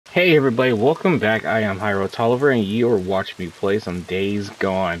Hey everybody, welcome back. I am Hiro Tolliver and you are watching me play some Days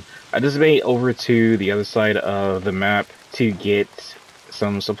Gone. I just made over to the other side of the map to get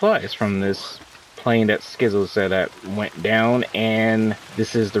some supplies from this plane that Skizzo said that went down, and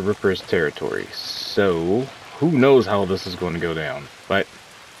this is the Ripper's territory. So, who knows how this is going to go down, but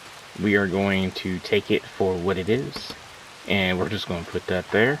we are going to take it for what it is. And we're just going to put that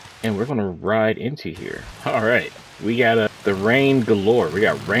there, and we're going to ride into here. Alright, we got the rain galore. We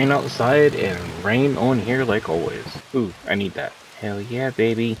got rain outside and rain on here like always. Ooh, I need that. Hell yeah,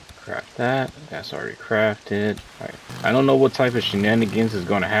 baby. Craft that. That's already crafted. Alright, I don't know what type of shenanigans is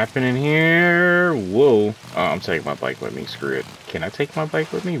going to happen in here. Whoa. Oh, I'm taking my bike with me. Screw it. Can I take my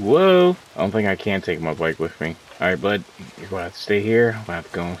bike with me? Whoa. I don't think I can take my bike with me. Alright, bud. You're going to have to stay here. I'm going to have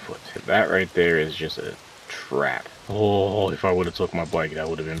to go on foot. That right there is just a trap. Oh, if I would have took my bike, that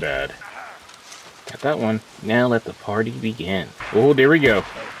would have been bad. Got that one. Now let the party begin. Oh, there we go.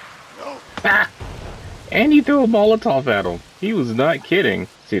 Ah! And he threw a Molotov at him. He was not kidding.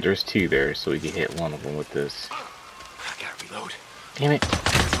 See, there's two there, so we can hit one of them with this. I gotta reload. Damn it.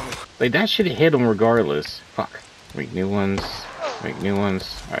 Like, that should have hit him regardless. Fuck. Make new ones. Make new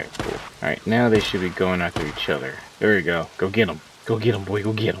ones. Alright, cool. Alright, now they should be going after each other. There we go. Go get them. Go get them, boy.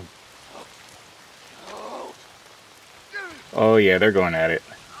 Go get them. Oh yeah, they're going at it.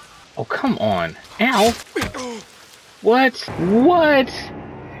 Oh, come on. Ow! What? What?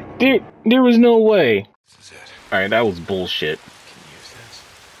 There was no way. This is it. Alright, that was bullshit. Can you use this?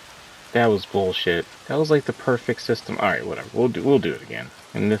 That was bullshit. That was like the perfect system. Alright, whatever. We'll do it again.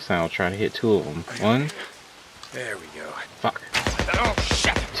 And this time I'll try to hit two of them. One. There we go. Fuck. Oh,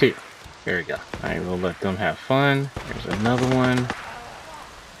 shit. Two. There we go. Alright, we'll let them have fun. There's another one.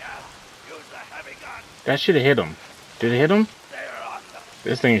 That should have hit him. Did it hit him?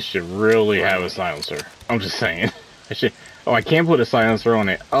 This thing should really have a silencer. I'm just saying. I should. Oh, I can't put a silencer on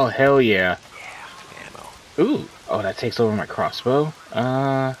it. Oh, hell yeah. Ammo. Ooh. Oh, that takes over my crossbow.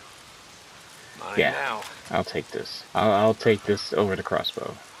 Mine Yeah. now. I'll take this. I'll take this over the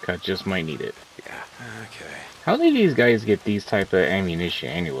crossbow. Cause I just might need it. Yeah. Okay. How do these guys get these type of ammunition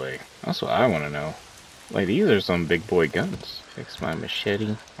anyway? That's what I want to know. Like, these are some big boy guns. Fix my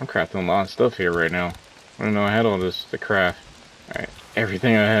machete. I'm crafting a lot of stuff here right now. I don't know, I had all this to craft. Alright,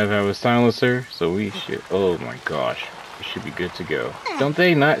 everything I have a silencer, so we should, oh my gosh, we should be good to go. Don't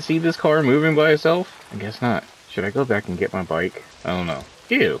they not see this car moving by itself? I guess not. Should I go back and get my bike? I don't know.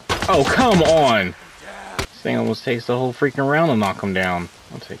 Ew. Oh, come on! This thing almost takes the whole freaking round to knock him down.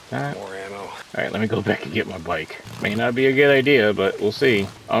 I'll take that. More ammo. Alright, let me go back and get my bike. May not be a good idea, but we'll see.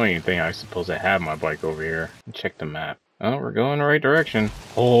 I don't even think I'm supposed to have my bike over here. Check the map. Oh, we're going the right direction.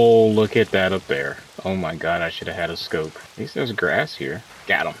 Oh, look at that up there. Oh my god, I should have had a scope. At least there's grass here.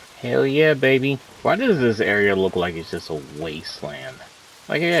 Got him. Hell yeah, baby. Why does this area look like it's just a wasteland?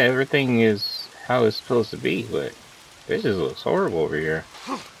 Like, yeah, everything is how it's supposed to be, but this just looks horrible over here.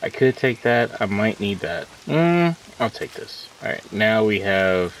 I could take that. I might need that. I'll take this. Alright, now we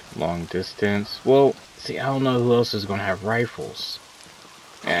have long distance. Well, see, I don't know who else is going to have rifles.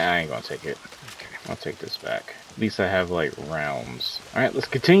 Yeah, I ain't going to take it. I'll take this back. At least I have, like, rounds. Alright, let's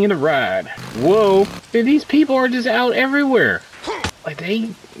continue to ride. Whoa! Dude, these people are just out everywhere. Like,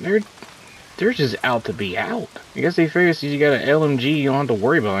 they're just out to be out. I guess they figure since you got an LMG, you don't have to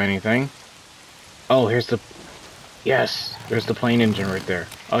worry about anything. Oh, here's the... Yes! There's the plane engine right there.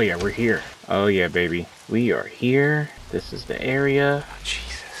 Oh, yeah, we're here. Oh, yeah, baby. We are here. This is the area. Oh,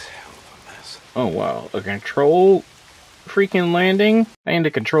 Jesus, hell of a mess. Oh, wow. A control freaking landing? I need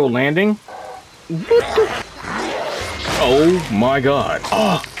a control landing? What the... Oh my god.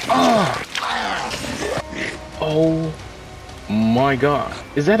 Oh, oh my god.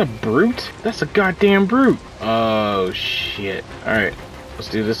 Is that a brute? That's a goddamn brute. Oh shit. Alright, let's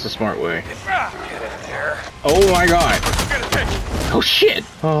do this the smart way. Get in there. Oh my god. Oh shit.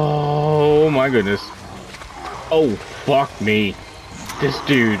 Oh my goodness. Oh fuck me. This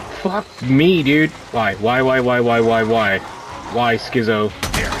dude. Fuck me, dude. Why? Why, Skizzo?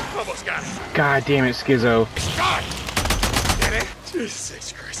 There, almost got it. God damn it, Skizzo. God! Get it?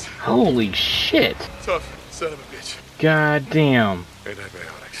 Jesus Christ. Holy shit. Tough son of a bitch. God damn.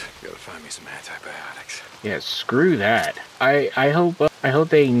 Antibiotics. Gotta find me some antibiotics. Yeah, screw that. I hope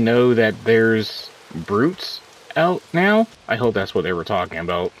they know that there's brutes out now. I hope that's what they were talking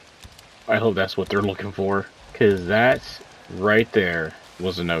about. I hope that's what they're looking for. Cause that right there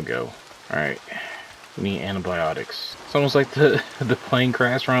was a no-go. Alright. We need antibiotics. It's almost like the plane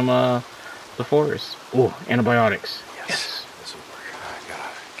crash from the forest. Oh, antibiotics. Yes. This will work. I gotta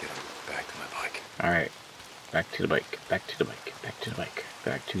get him back to my bike. Alright. Back to the bike. Back to the bike. Back to the bike.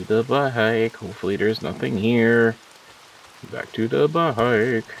 Back to the bike. Hopefully there's nothing here. Back to the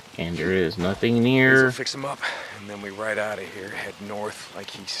bike. And there is nothing We'll near. fix him up, and then we ride out of here, head north, like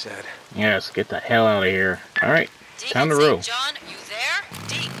he said. Yes, get the hell out of here. Alright, time to Deacon roll. St. John, you there?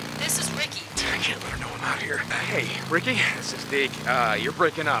 Deke, this is Ricky. I can't let her know I'm out here. Hey, Ricky, this is Deke. You're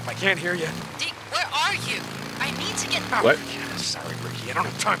breaking up. I can't hear you. Deke, where are you? I need to get... What? Yeah, sorry, Ricky. I don't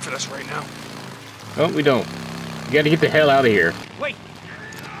have time for this right now. Oh, we don't. You gotta get the hell out of here. Wait!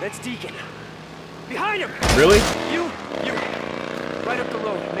 That's Deacon. Behind him! Really? You! Right up the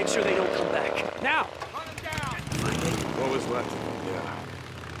road. Make sure they don't come back. Now! What was left? Yeah.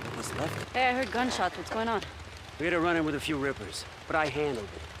 What's left? Hey, I heard gunshots. What's going on? We had a run-in with a few rippers, but I handled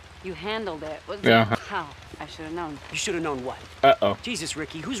it. You handled it. Yeah. How? I should have known. You should have known what? Uh-oh. Jesus,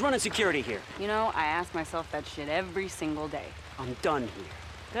 Ricky, who's running security here? You know, I ask myself that shit every single day. I'm done here.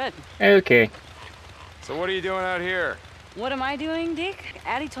 Good. Okay. So what are you doing out here? What am I doing, Deke?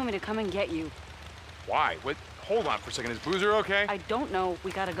 Addie told me to come and get you. Why? What? Hold on for a second. Is Boozer okay? I don't know.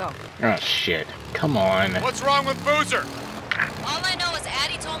 We gotta go. Oh, shit. Come on. What's wrong with Boozer? All I know is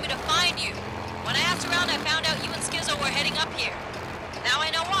Addie told me to find you. When I asked around, I found out you and Skizzo were heading up here. Now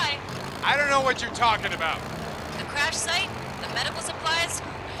I know why. I don't know what you're talking about. The crash site, the medical supplies,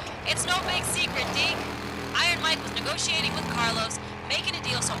 it's no big secret, Deke. Iron Mike was negotiating with Carlos, making a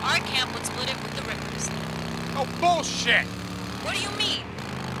deal so our camp would split it with the Rippers. Oh, bullshit! What do you mean?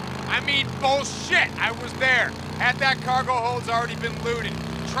 I mean bullshit! I was there. Had that cargo hold's already been looted.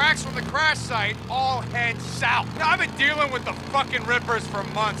 Tracks from the crash site all head south. Now, I've been dealing with the fucking Rippers for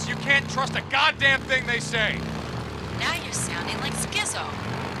months. You can't trust a goddamn thing they say. Now you're sounding like Skizzo.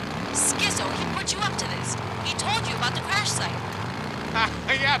 Skizzo, he put you up to this. He told you about the crash site.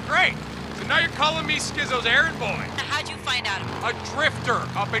 Yeah, great. So now you're calling me Skizzo's errand boy. Now, how'd you find out about it? A drifter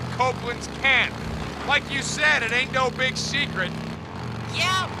up at Copeland's camp. Like you said, it ain't no big secret.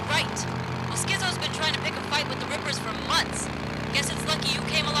 Yeah, right. Well, Skizzo's been trying to pick a fight with the Rippers for months. Guess it's lucky you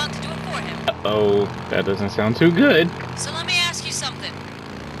came along to do it for him. Uh-oh. That doesn't sound too good. So let me ask you something.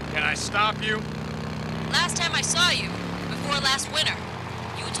 Can I stop you? Last time I saw you, before last winter,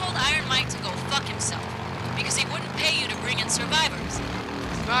 you told Iron Mike to go fuck himself because he wouldn't pay you to bring in survivors.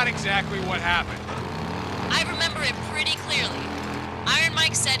 It's not exactly what happened. I remember it pretty clearly. Iron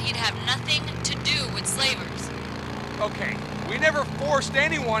Mike said he'd have nothing to do with slavers. Okay, we never forced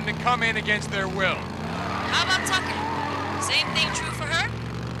anyone to come in against their will. How about Tucker? Same thing true for her?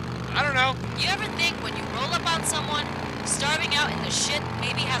 I don't know. You ever think when you roll up on someone, starving out in the shit,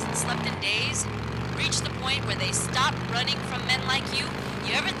 maybe hasn't slept in days, reach the point where they stop running from men like you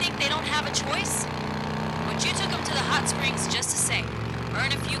ever think they don't have a choice? But you took them to the hot springs just the same.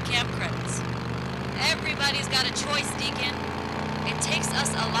 Earn a few camp credits. Everybody's got a choice, Deacon. It takes us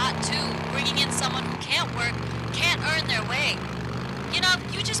a lot, too, bringing in someone who can't work, can't earn their way. You know,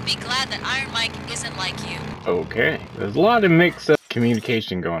 you just be glad that Iron Mike isn't like you. Okay. There's a lot of mixed-up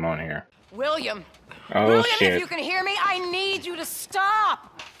communication going on here. William! Oh, William, shit. if you can hear me, I need you to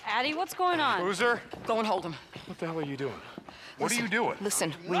stop! Addie, what's going on? Boozer? Go and hold him. What the hell are you doing? What are you doing?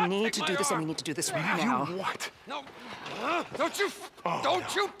 Listen, we need to do this, and we need to do this right now. What? No. Don't you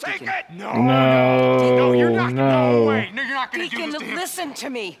take it! No. No. You're not. No. No way. No, you're not gonna do Deacon, this to him. listen to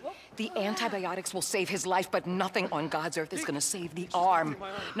me. The antibiotics will save his life, but nothing on God's earth is gonna save the arm.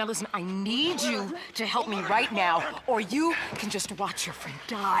 Now listen, I need you to help me right now, or you can just watch your friend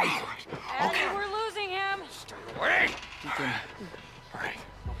die. Addie, we're losing him. Wait.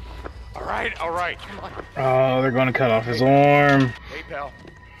 All right. Oh, they're gonna cut off his arm. Hey, pal.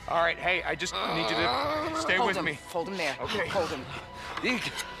 All right, hey, I just need you to stay Hold with him. me. Hold him there. Okay. Hold him.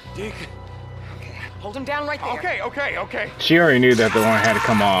 Deke. Okay. Hold him down right there. Okay. She already knew that the one had to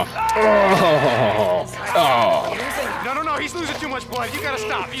come off. Oh. No, he's losing too much blood. You gotta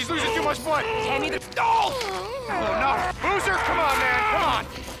stop. He's losing too much blood. Hand me the... Oh, no. Boozer, come on, man. Come on.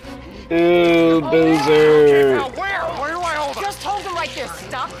 Ew, Boozer. Now, where do I hold him? Just hold him right there.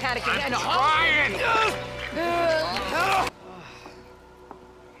 Stop panicking and Ryan.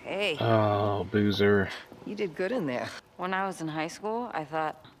 Hey, Oh, Boozer. you did good in there. When I was in high school, I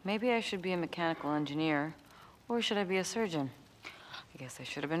thought maybe I should be a mechanical engineer, or should I be a surgeon? I guess I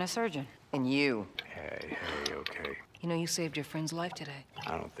should have been a surgeon. And you. Hey, okay. You know, you saved your friend's life today.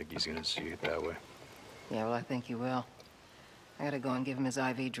 I don't think he's gonna see it that way. Yeah, well, I think you will. I gotta go and give him his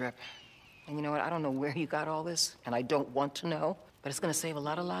IV drip. And you know what? I don't know where you got all this, and I don't want to know, but it's gonna save a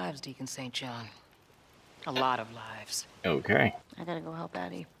lot of lives, Deacon St. John. A lot of lives. Okay. I gotta go help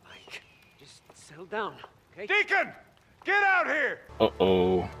Addie. Mike, just settle down, okay? Deacon, get out here!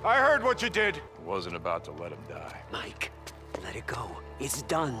 Uh-oh. I heard what you did. Wasn't about to let him die. Mike, let it go. It's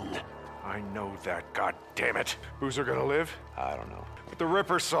done. I know that, god damn it. Boozer gonna live? I don't know. But the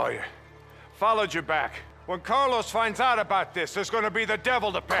Rippers saw you. Followed you back. When Carlos finds out about this, there's gonna be the devil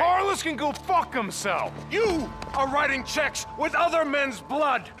to pay. Carlos can go fuck himself. You are writing checks with other men's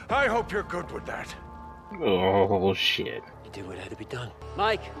blood. I hope you're good with that. Oh, shit. You did what had to be done.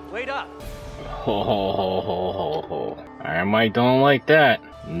 Mike, wait up. I might don't like that.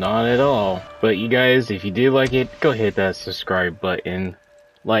 Not at all. But you guys, if you do like it, go hit that subscribe button.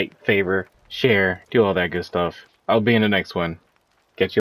 Like, favor, share, do all that good stuff. I'll be in the next one.